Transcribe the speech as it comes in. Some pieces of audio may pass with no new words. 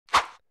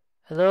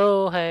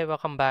Hello, hey,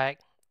 welcome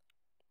back.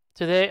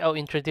 Today I'll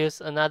introduce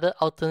another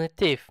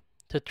alternative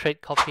to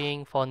trade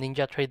copying for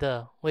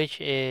Ninjatrader, which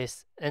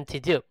is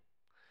NTDUP.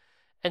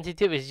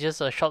 NTDUP is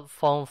just a short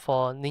form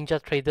for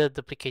Ninjatrader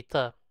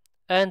Duplicator,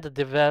 and the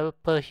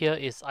developer here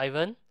is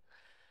Ivan.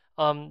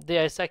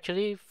 There is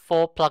actually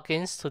 4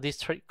 plugins to this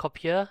trade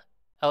copier.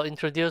 I'll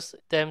introduce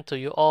them to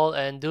you all,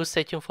 and do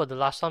stay tuned for the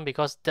last one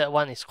because that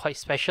one is quite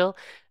special,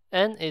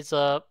 and it's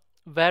a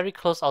very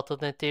close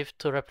alternative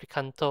to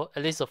Replikanto,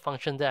 at least the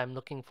function that I'm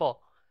looking for.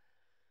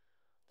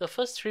 The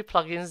first 3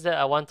 plugins that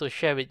I want to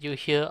share with you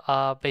here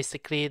are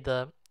basically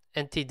the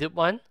NTDUP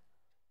one.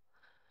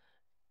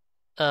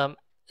 The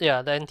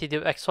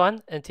NTDUP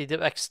X1, NTDUP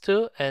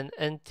X2, and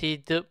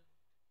NTDUP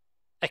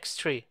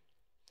X3.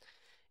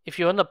 If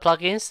you want the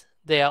plugins,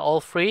 they are all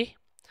free.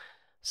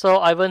 So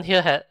Ivan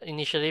here had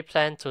initially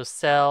planned to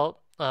sell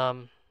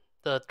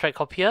the trade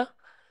copier,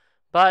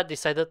 but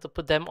decided to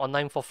put them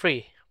online for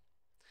free.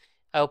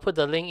 I'll put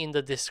the link in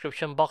the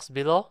description box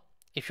below.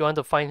 If you want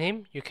to find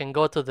him, you can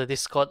go to the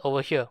Discord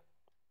over here.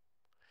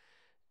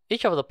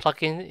 Each of the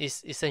plugins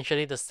is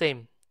essentially the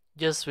same,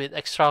 just with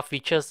extra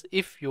features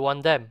if you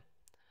want them.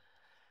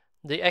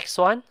 The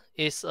X1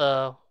 is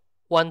a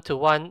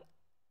one-to-one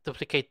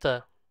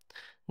duplicator.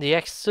 The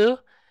X2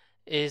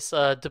 is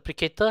a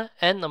duplicator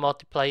and a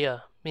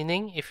multiplier,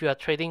 meaning if you are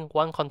trading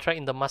one contract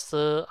in the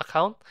master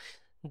account,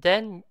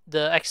 then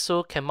the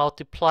X2 can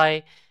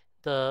multiply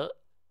the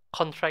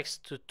contracts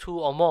to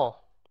 2 or more.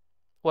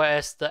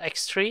 Whereas the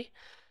X3,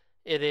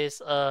 it is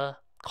a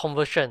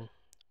conversion,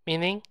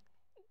 meaning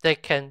they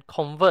can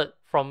convert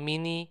from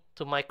mini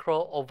to micro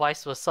or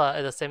vice versa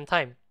at the same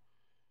time.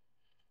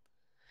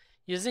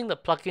 Using the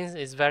plugins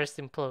is very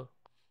simple.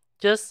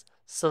 Just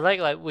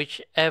select like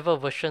whichever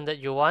version that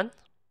you want,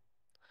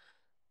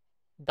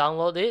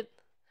 download it,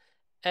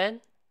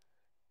 and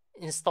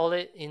install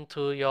it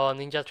into your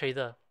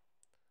Ninjatrader.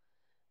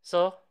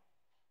 So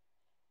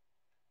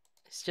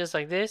it's just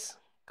like this.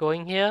 Go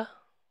in here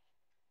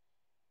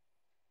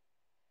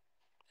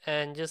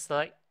and just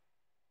like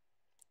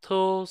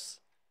Tools,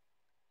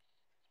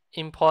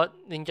 import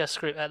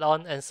NinjaScript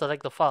add-on, and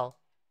select the file.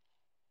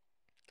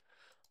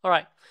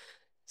 Alright,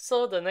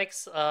 so the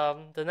next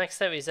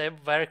step is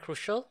very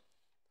crucial.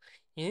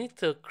 You need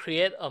to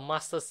create a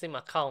master sim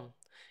account.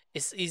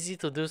 It's easy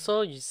to do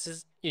so. You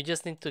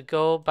just need to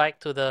go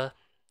back to the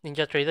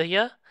Ninjatrader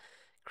here,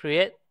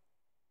 create,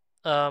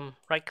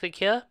 right click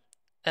here,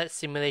 add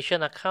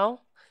simulation account,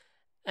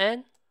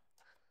 and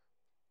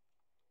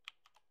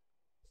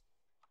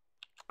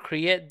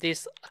create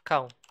this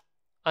account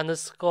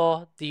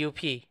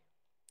 _DUP.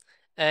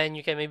 And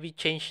you can maybe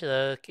change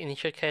the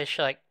initial cash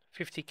like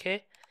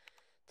 50k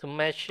to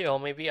match your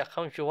maybe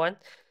account you want,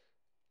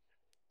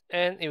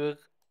 and it will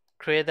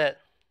create that.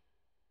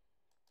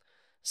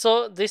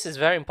 So this is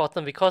very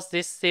important because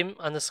this sim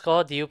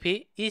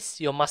 _DUP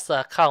is your master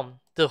account.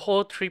 The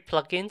whole 3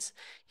 plugins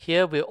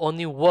here will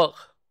only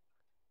work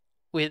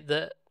with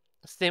the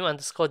sim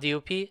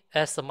 _DUP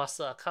as a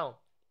master account.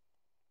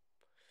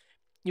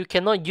 You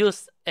cannot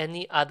use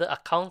any other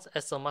accounts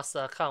as a master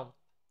account.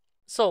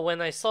 So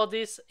when I saw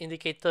these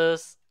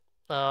indicators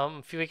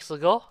a few weeks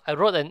ago, I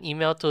wrote an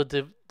email to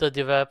the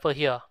developer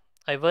here,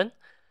 Ivan,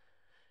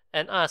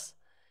 and asked,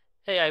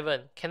 "Hey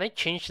Ivan, can I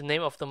change the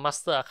name of the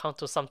master account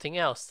to something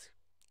else?"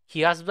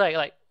 He asked back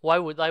like, "Why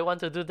would I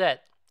want to do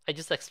that?" I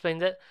just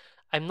explained that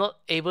I'm not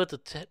able to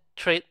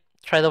trade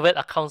TraderVet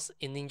accounts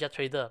in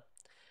Ninjatrader,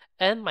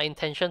 and my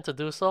intention to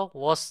do so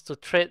was to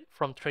trade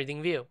from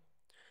TradingView.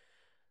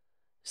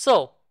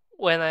 So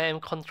when I am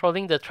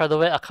controlling the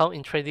TraderVet account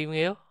in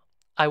TradingView,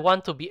 I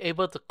want to be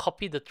able to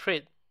copy the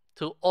trade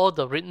to all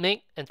the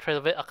Rhythmic and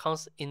TraderVet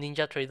accounts in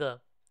NinjaTrader.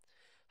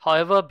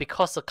 However,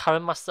 because the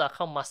current master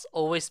account must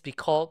always be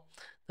called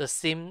the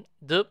sim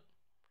dup,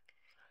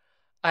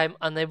 I am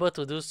unable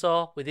to do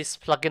so with this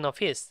plugin of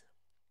his.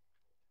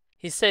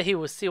 He said he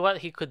would see what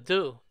he could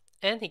do,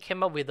 and he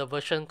came up with a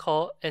version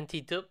called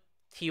NTDUP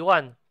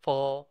T1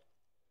 for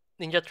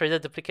NinjaTrader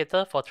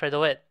Duplicator for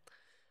TraderVet.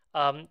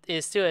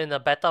 It's still in a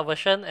beta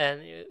version,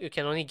 and you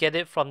can only get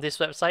it from this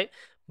website,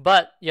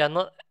 but you are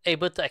not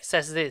able to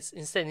access this.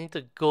 Instead, you need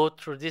to go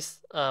through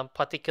this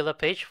particular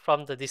page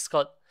from the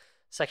Discord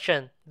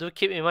section. Do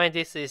keep in mind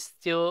this is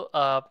still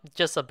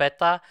just a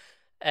beta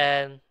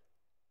and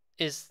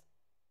is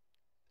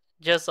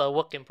just a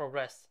work in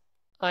progress.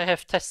 I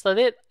have tested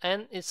it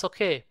and it's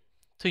okay.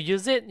 To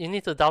use it, you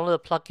need to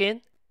download the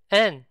plugin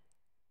and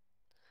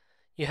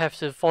you have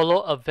to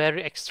follow a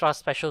very extra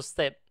special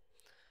step.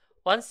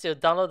 Once you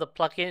download the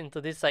plugin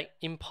into this like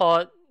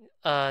import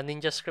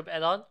NinjaScript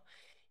add-on,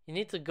 you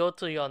need to go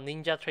to your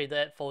Ninjatrader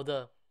add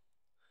folder.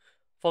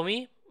 For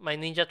me, my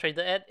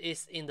Ninjatrader add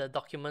is in the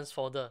documents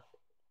folder.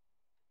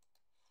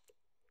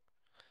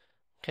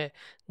 Okay,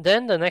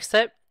 then the next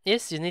step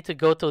is you need to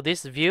go to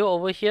this view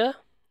over here,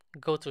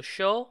 go to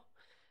show,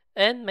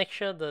 and make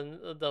sure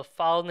the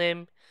file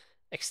name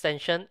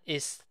extension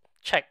is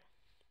checked.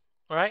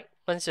 Alright,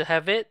 once you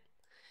have it,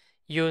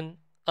 you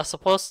are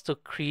supposed to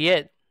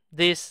create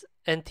this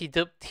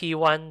NTDUP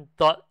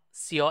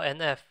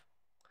T1.conf.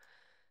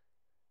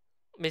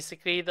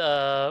 basically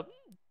the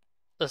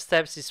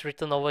steps is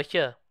written over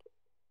here.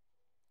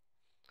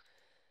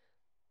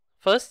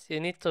 First, you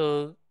need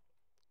to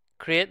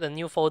create a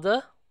new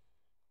folder.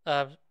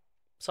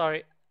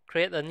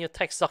 Create a new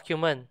text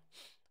document,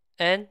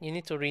 and you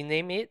need to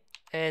rename it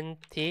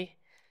NTDUP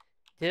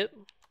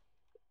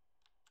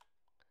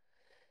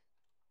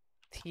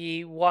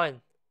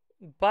T1.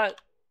 But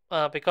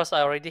because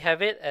I already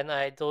have it and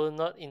I do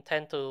not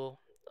intend to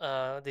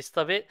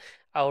disturb it,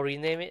 I'll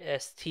rename it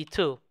as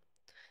T2.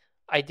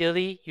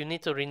 Ideally, you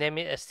need to rename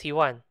it as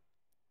T1.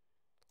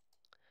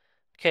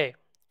 Okay,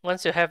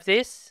 once you have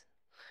this,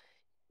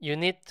 you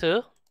need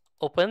to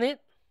open it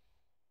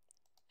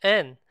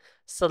and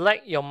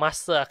select your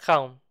master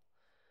account.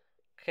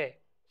 Okay,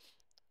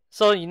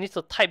 so you need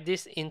to type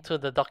this into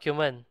the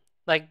document.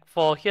 Like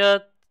for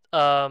here,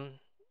 the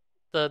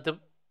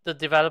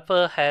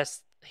developer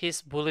has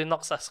his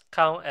BoolieNox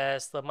account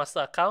as the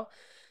master account,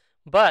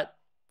 but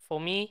for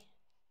me,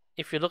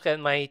 if you look at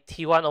my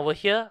T1 over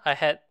here, I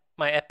had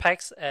my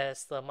Apex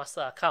as the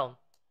master account.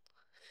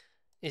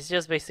 It's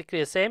just basically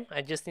the same.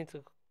 I just need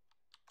to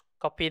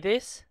copy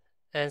this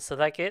and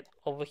select it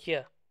over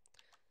here.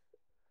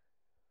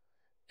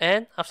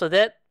 And after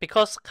that,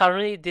 because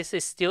currently this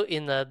is still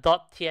in a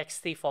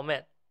 .txt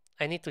format,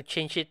 I need to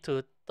change it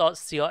to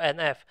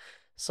 .conf.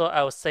 So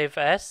I will save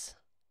as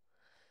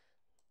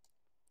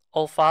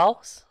all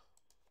files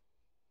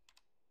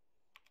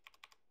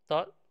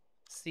 .conf,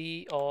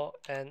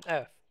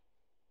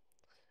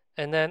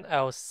 and then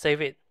I'll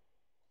save it.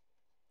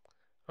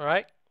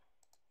 Alright,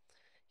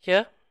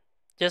 here,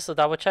 just to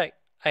double check,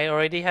 I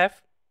already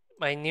have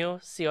my new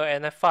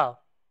conf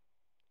file.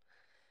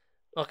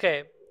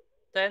 Okay,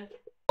 then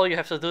all you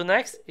have to do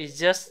next is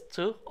just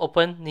to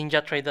open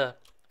Ninjatrader.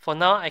 For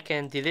now, I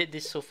can delete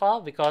this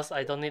file because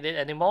I don't need it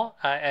anymore.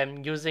 I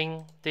am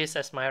using this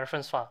as my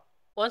reference file.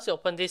 Once you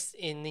open this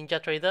in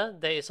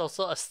Ninjatrader, there is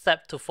also a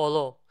step to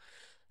follow.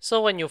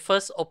 So when you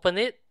first open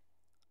it,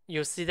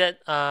 you see that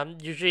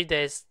usually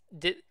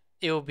it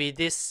will be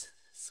this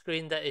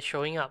screen that is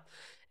showing up,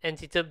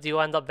 NTDUP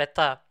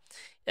D1.beta,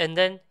 and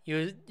then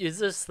you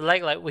just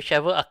select like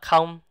whichever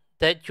account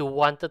that you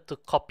wanted to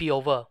copy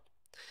over,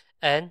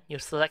 and you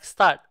select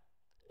start,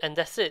 and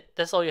that's it.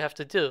 That's all you have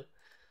to do.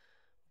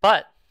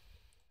 But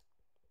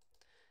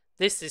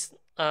this is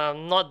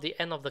not the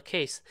end of the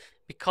case,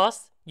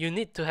 because you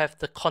need to have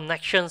the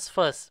connections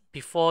first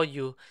before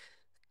you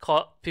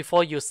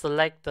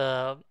select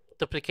the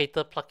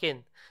duplicator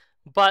plugin.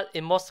 But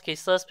in most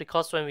cases,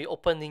 because when we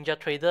open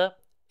Ninjatrader,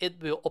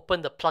 it will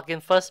open the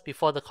plugin first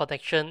before the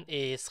connection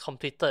is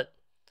completed.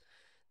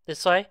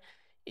 That's why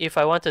if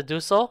I want to do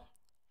so,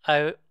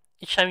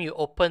 each time you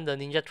open the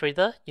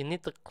Ninjatrader, you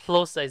need to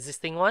close the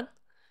existing one,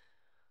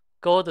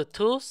 go to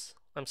tools,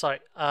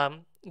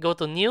 go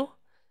to new,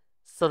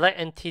 select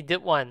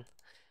NTDUP one,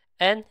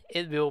 and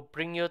it will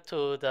bring you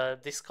to the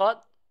Discord,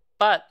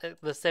 but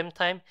at the same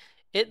time,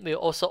 it will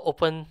also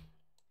open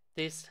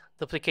this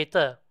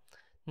duplicator.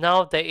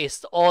 Now there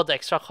is all the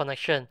extra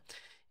connection.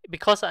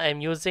 Because I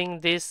am using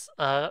this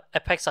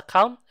Apex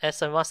account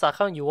as a master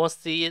account, you won't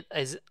see it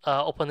as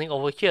opening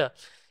over here.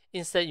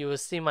 Instead, you will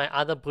see my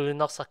other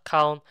BoolieNox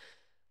account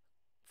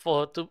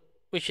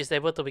which is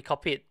able to be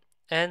copied.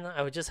 And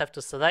I will just have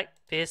to select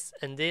this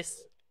and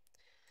this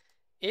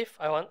if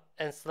I want,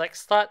 and select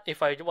start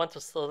if I want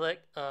to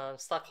select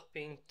start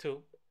copying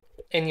to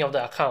any of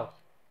the account.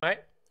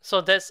 Right?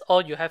 So that's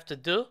all you have to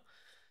do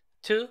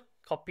to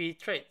copy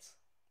trades.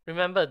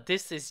 Remember,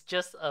 this is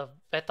just a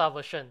beta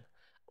version.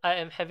 I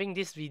am having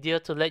this video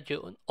to let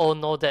you all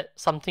know that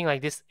something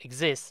like this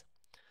exists.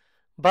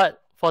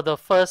 But for the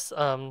first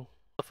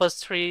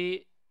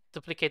 3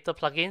 duplicator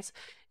plugins,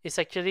 it's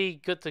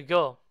actually good to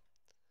go.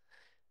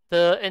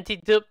 The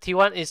NTDUP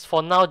T1 is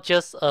for now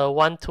just a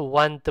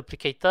 1-to-1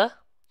 duplicator.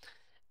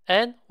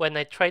 And when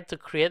I tried to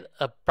create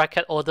a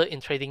bracket order in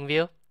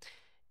TradingView,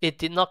 it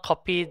did not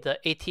copy the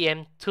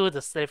ATM to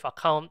the slave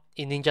account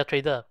in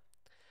Ninjatrader.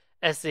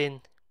 As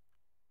in,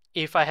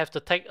 if I have to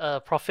take a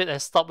profit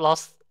and stop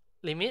loss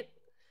limit,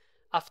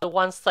 after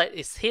one side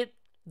is hit,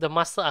 the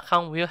master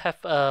account will have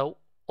a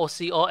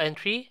OCO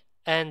entry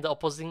and the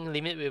opposing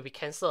limit will be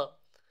cancelled.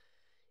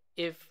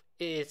 If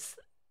it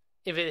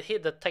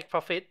hit the take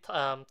profit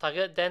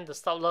target, then the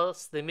stop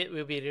loss limit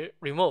will be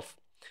removed.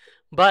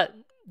 But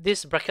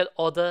this bracket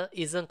order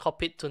isn't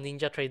copied to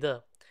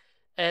Ninjatrader,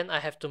 and I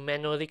have to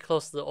manually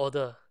close the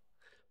order.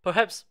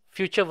 Perhaps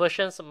future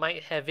versions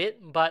might have it,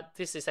 but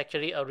this is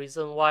actually a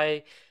reason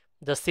why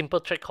the simple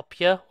trade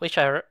copier, which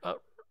I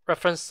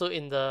referenced to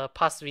in the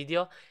past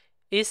video,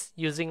 is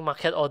using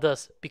market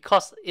orders,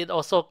 because it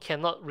also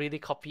cannot really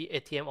copy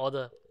ATM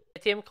order.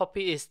 ATM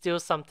copy is still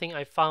something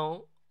I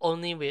found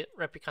only with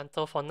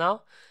Replikanto for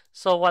now.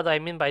 So what I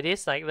mean by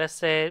this, like let's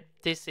say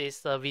this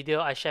is a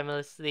video I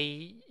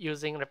shamelessly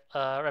using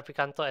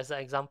Replikanto as an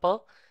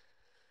example.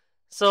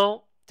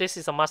 So this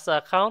is a master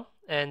account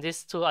and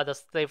these 2 are the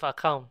slave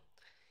account.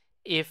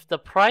 If the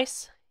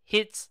price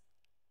hits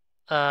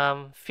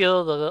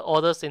fill the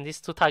orders in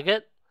these 2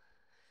 target,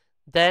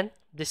 then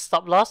this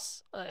stop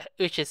loss,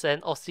 which is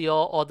an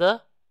OCO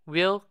order,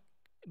 will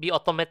be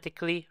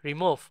automatically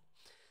removed.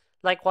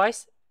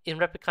 Likewise, in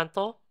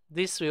Replikanto,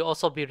 this will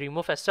also be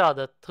removed as well.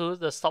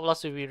 The stop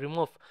loss will be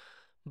removed.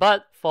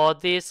 But for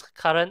this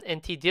current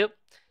NTDUP,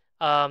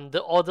 the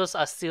orders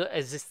are still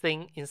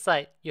existing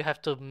inside. You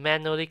have to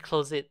manually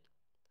close it.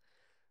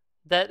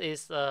 That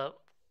is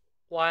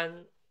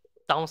one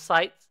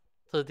downside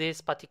to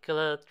this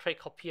particular trade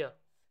copier.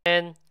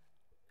 And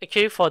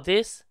actually for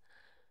this,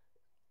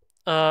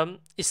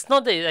 it's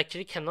not that it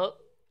actually cannot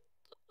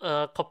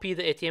copy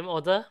the ATM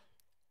order.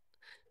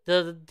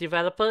 The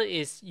developer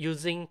is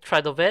using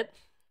Tradovet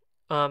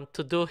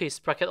to do his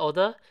bracket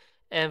order,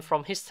 and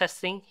from his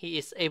testing, he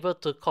is able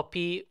to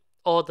copy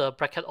all the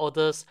bracket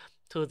orders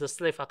to the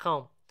slave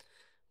account.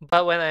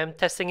 But when I am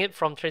testing it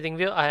from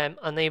TradingView, I am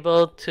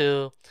unable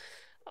to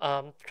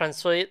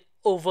transfer it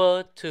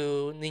over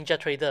to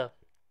Ninjatrader.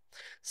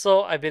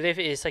 So I believe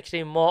it is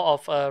actually more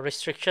of a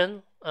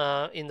restriction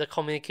in the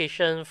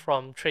communication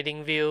from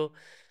TradingView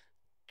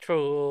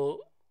to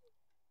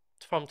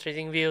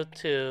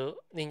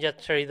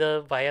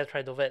Ninjatrader via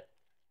Tradovet.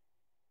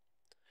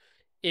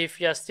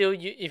 If you're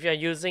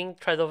using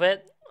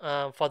Tradovet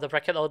for the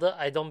bracket order,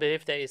 I don't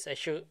believe there is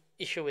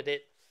issue with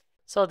it.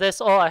 So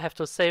that's all I have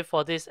to say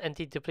for this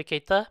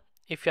anti-duplicator.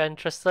 If you're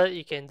interested,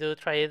 you can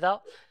try it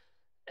out,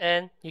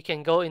 and you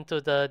can go into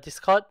the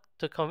Discord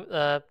to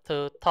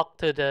talk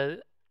to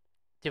the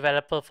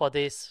developer for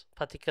this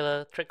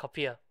particular trade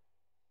copier.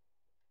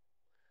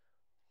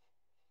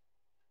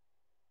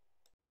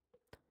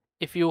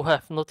 If you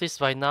have noticed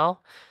by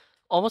now,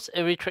 almost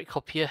every trade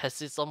copier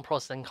has its own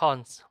pros and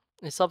cons.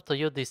 It's up to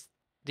you to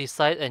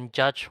decide and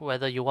judge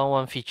whether you want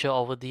one feature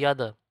over the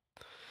other.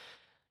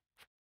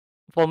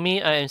 For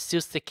me, I am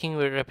still sticking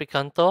with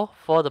Replikanto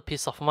for the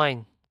peace of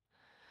mind,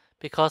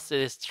 because it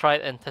is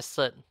tried and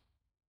tested.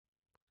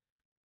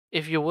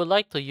 If you would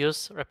like to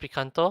use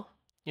Replikanto,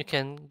 you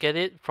can get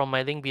it from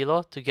my link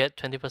below to get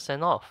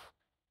 20% off.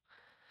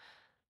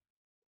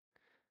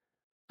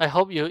 I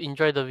hope you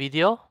enjoyed the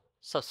video,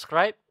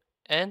 subscribe,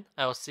 and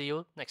I will see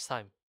you next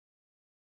time.